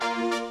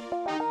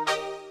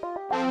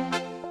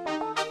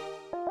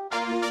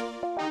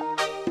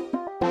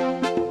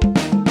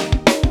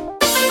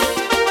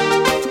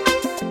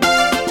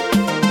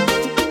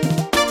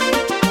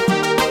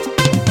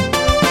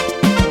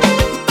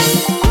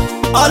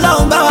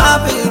ọlọ́run bá wa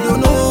fi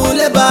ìdùnnú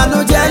lé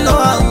bànújẹ́ lọ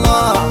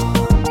Allah.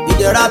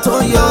 Ìdẹ̀ra tó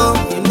ń yọ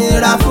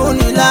ìnira fún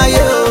ni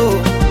láyé o,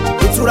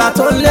 ìtura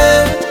tó ń lé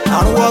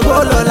àrùn wọgbó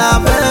lọ la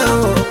fẹ́ o,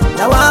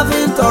 làwa fi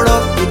ń tọrọ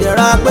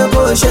ìdẹ̀ra pé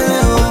kó ṣe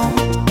o.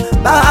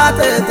 Bá a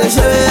tètè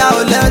ṣe a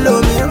ò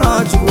lẹ́lòmíràn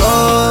jù ọ́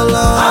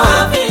lọ. Báwa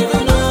fi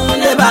ìdùnnú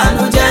lé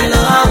bànújẹ́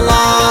lọ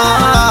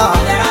Allah.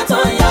 ìdẹ̀ra tó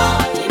ń yọ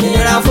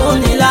Ìnira fún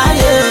ni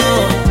láyé o,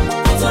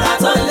 ìtura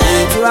tó lé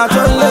ìtura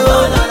tó ń lé o,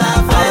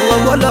 àrùn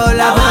wọgbó lọ la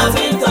làwa fẹ́ o,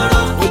 fi ń tọrọ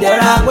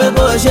ìdẹ̀ra pé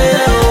kó ṣe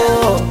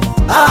o.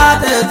 Bá a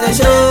tètè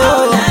ṣe o.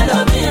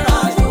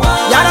 ẹlòmíràn jù wá.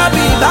 Ya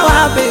Rabbi bá wa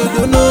fi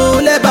ìdùnnú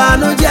lé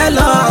bànújẹ́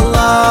lọ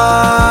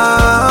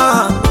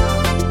Allah.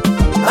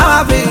 Bá wa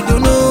fi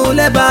ìdùnnú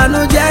lé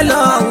bànújẹ́ lọ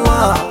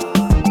Allah.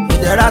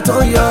 Ìdẹ̀ra tó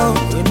ń yọ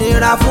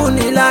ìnira fún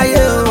ni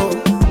láyé o,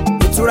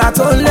 ìtura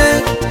tó ń lé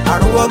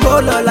àrùn wọgbó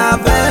lọ la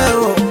fẹ́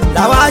o,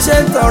 làwa ṣe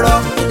ń tọrọ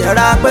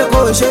ìdẹ̀ra pé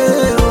kó ṣe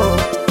o.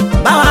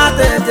 Bá wa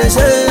tètè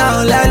ṣe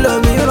àwọn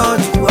lẹ́lòmíràn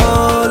jù ọ́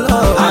lọ.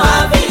 Báwa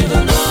fi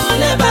ìdùnnú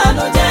lé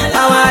bànújẹ́ lọ.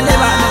 Báwa lé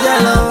bànújẹ́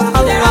lọ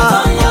ìdẹ̀ra tó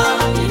Allah. ń yọ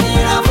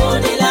ìnira fún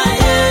ni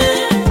láyé.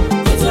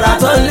 Ìtura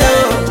tó ń lé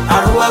o,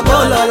 àrùn wọgbó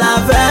lọ la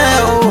fẹ́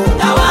o,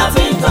 làwa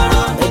fi ń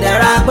tọrọ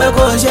ìdẹ̀ra pé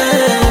kó ṣe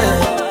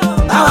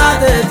báwa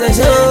tètè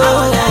ṣe o.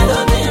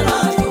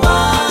 ẹlòmíràn jù wá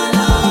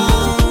lọ.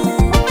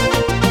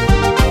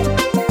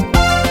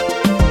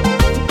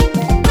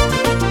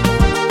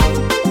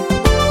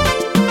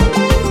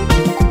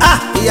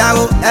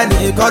 Ìyàwó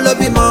ẹnìkan ló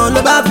bímọ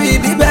ló bá fi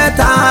bíbẹ́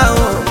ta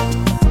o,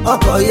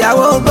 ọkọ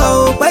ìyàwó gbọ́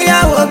o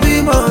péyàwó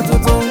bímọ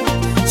tuntun,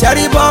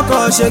 ṣẹ́rí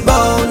bọ́kọ̀ ṣe gbọ́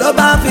o ló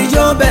bá fi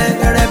yó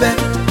bẹ̀rẹ̀bẹ̀,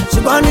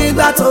 ṣùgbọ́n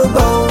nígbà tó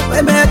gbọ́ o pé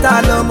mẹ́ta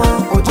lọ́mọ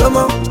kò jó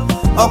mọ́,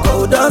 ọkọ̀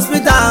òdò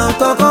hospital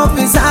tọkọ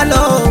fi sá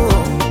lọ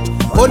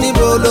o, ó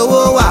níbo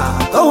lówó wà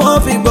tó wọ́n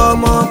fi gbọ́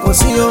ọmọ kò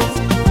sí o,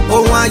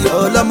 ohun ayọ̀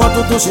lọ́mọ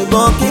tuntun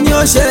ṣùgbọ́n kí ni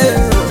ó ṣe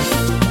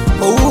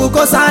o, òwú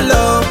kó sá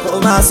lọ kò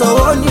máa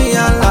sanwó ní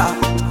àlà,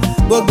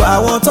 gbogbo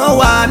àwọn tó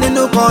wà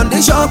nínú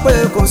kọ́ndíṣọ́n pé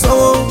kò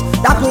sówó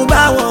dákun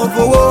bá wọn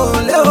fowó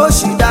lé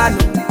òṣì dànù,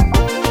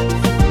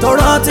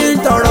 tọrọ tí ń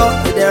tọrọ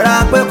ìdẹ̀ra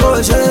pé kò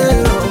ṣe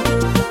o,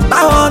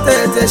 báwọn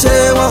tètè ṣe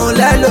wọn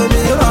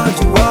lẹ́lòmíràn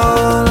jù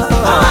wọ́n lọ.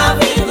 Báwa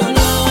fi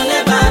ìdùnnú lé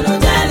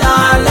bànújẹ́ lọ.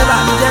 Lé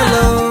bànújẹ́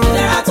lọ.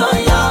 ìdẹ̀ra tó ń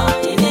yọ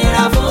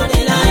ìnira fún ni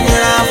láyé.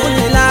 Ìnira fún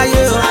ni láyé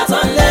o, ìtura tó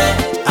ń lé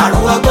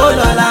àrùn wọgbó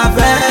lọ la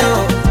fẹ́ o,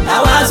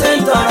 làwa ṣe ń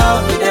tọrọ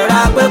ìdẹ̀ra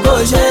pé kò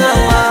ṣe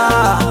wá,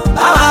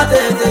 báwa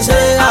tètè ṣe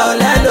àwọn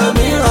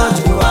lẹ́lòmíràn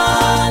jù wá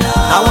lọ.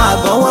 Àwọn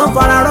àgbọ̀n wọn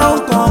fararọ́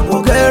nǹkan kò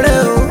kéré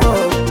o,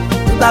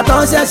 ìgbà tó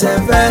ń ṣẹ̀ṣẹ̀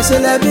fẹ́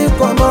sílẹ̀ bí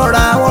kò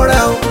mọ́ra wọn rẹ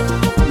o,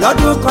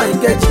 lọ́dún kan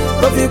ìkejì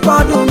tó fi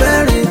kọ́dún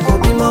mẹ́rin kò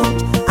bímọ,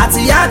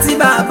 àtìyá àti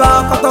bàbá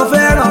ọkọ tó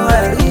fẹ́ràn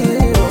ẹ̀rí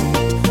o,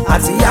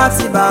 àtìyá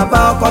àti bàbá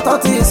ọkọ tó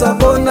ti sọ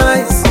pé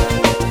náìsì,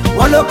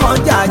 wọn ló kàn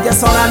jà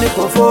àjẹsára ni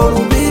kò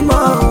forún bímọ,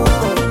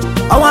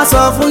 ọwọ́n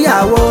sọ fún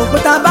ìyàwó pé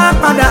tá a bá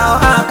padà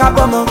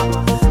àkábọ́mọ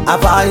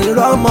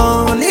àfàìrọ́mọ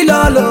lílọ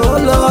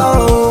lòólọ́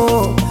o,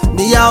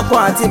 níyà ọkọ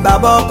àti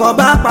bàbá ọkọ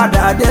bá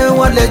padà dé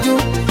wọ́n lejú,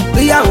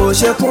 bíyàwó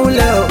ṣe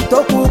kúnlẹ̀ o tó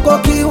kú kó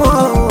kí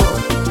wọ́n o,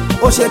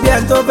 ó ṣe bí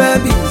ẹni tó fẹ́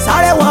bì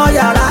sáré wọn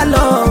yàrá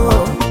lọ,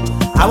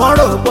 àwọn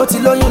rò pó ti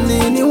lóyún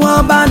ni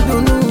wọ́n bá ń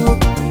dunnú,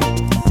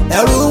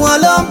 ẹ̀rù wọn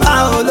ló ń bà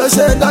ó ló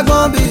ṣe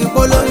dọ́gbọ́n bí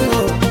kó lóyún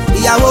o,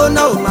 ìyàwó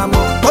náà ò mà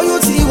mọ̀ oyún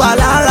ti wà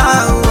lára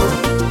o,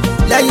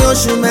 lẹ́yìn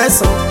oṣù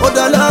mẹ́sàn-án ó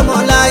dọ́lọ́mọ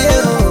láyé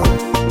o,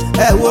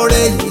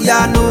 ẹ̀wòrè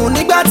ìyanu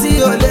nígbà tí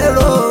ò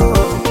lérò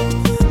o,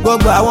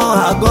 gbogbo àwọn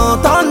àgàn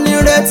tó ń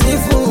nírètí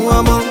fún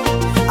ọmọ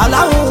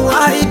aláwọ̀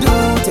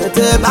àìdùn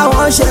tètè bá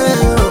wọn ṣe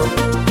o,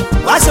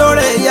 wá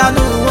ṣoore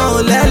ìyanu wọn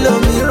ò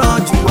lẹ́lòmíràn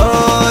jù ọ́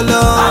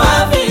lọ. Báwa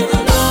fi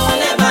ìdùnnú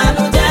lé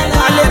bànújẹ́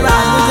lọ. Lé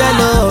bànújẹ́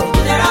lọ.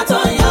 ìdẹ̀ra tó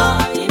ń yọ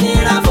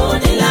ìnira fún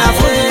ni láyé.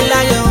 Fún ni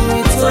láyé o,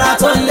 ìtura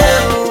tó ń lé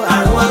o,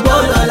 àrùn wọgbó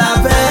lọ la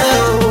fẹ́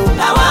o,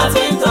 làwa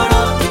fi ń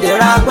tọrọ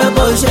ìdẹ̀ra pé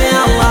kò ṣe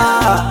wá,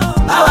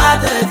 báwa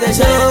tètè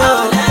ṣe o.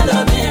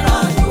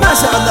 ẹlòmíràn jù wá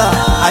Mashallah,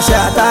 àṣẹ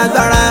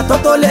àtàgbára tó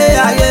tó lé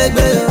ayé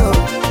gbé o,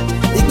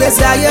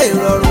 ìgbésí ayé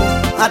ìrọ̀rùn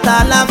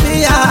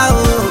àtàlàfíà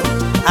o,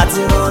 àti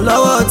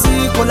ìrànlọ́wọ́ tí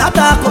kò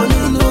látakò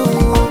nínú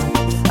o,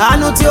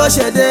 àánú tí ó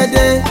ṣe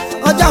déédé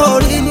ọjọ́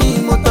orí ni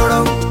mo tọrọ,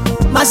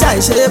 má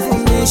ṣàìṣe fún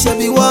mi ṣe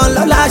bí wọ́n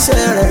lọ́láṣẹ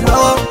rẹ̀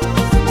lọ́wọ́,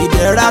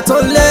 ìdẹ̀ra tó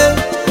lé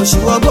oṣù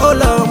wọgbó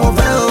lọ mo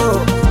fẹ́ o,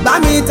 bá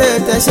mi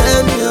tètè ṣe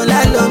mi ò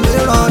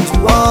lẹ́lòmíràn jù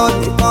wọ́n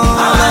nìkan.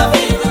 Báwa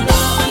fi ìdùnnú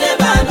lé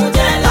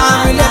bànújẹ́ lọ.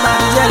 Àmì lè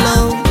bàjẹ́ lọ.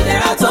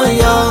 ìdẹ̀ra tó ń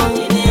yọ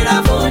ìnira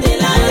fún ni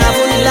Ìdẹ̀ra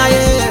fún ni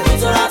láyé.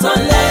 ìtura tó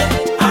ń lé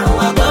àrùn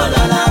wọgbó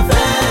lọ la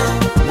fẹ́.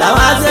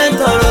 Làwa ṣe ń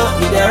tọrọ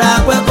ìdẹ̀ra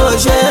pé kò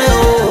ṣe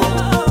o,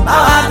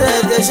 báwa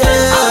tètè ṣe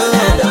o.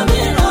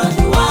 ẹlòmíràn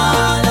jù wá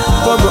lọ.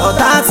 Gbogbo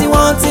ọ̀tá tí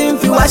wọ́n ti ń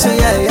fi wá ṣe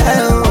yẹ̀yẹ́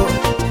o,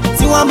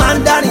 tí wọ́n máa ń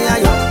dárin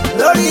ayọ̀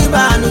lórí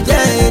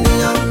ìbànújẹ́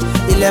ènìyàn,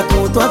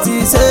 ilẹ̀kùn tó ti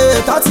ṣe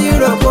tó ti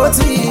rògbò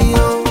tí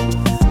o,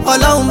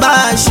 Ọlọ́run bá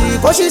a ṣí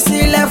kó ṣí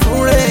sílẹ̀ fún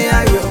rẹ̀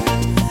ayọ̀,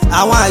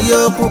 àwọn àyè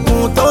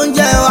òkùnkùn tó ń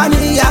jẹ wá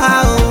níyà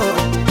o,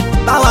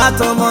 báwa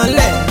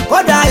tọmọlẹ̀ kó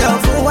dayọ̀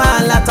fún wa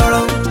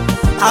látọrọ,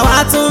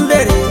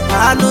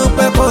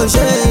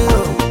 ṣe o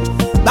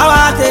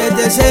báwa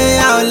tètè ṣe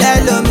a ò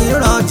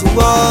lẹ́lòmíràn jù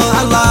wọ́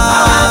Allah.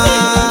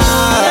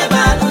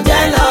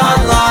 ìbànújẹ́ lọ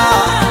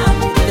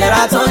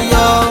ìdẹ̀ra tó ń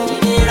yọ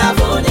ìnira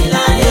fún ni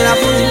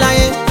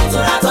láyé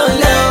ìtura tó ń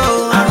lé o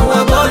àrùn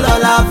ọgbọ́lọ̀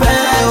la fẹ́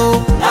o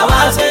làwa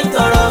ṣe ń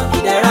tọrọ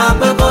ìdẹ̀ra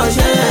pé kò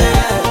ṣe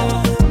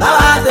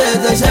báwa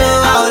tètè ṣe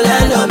a ò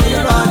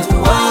lẹ́lòmíràn jù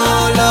wọ́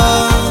lọ.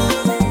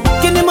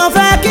 kí ni mo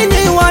fẹ́ kí ni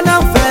ìwọ náà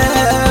fẹ́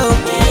o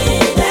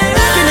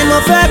ìdẹ̀ra kí ni mo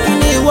fẹ́ kí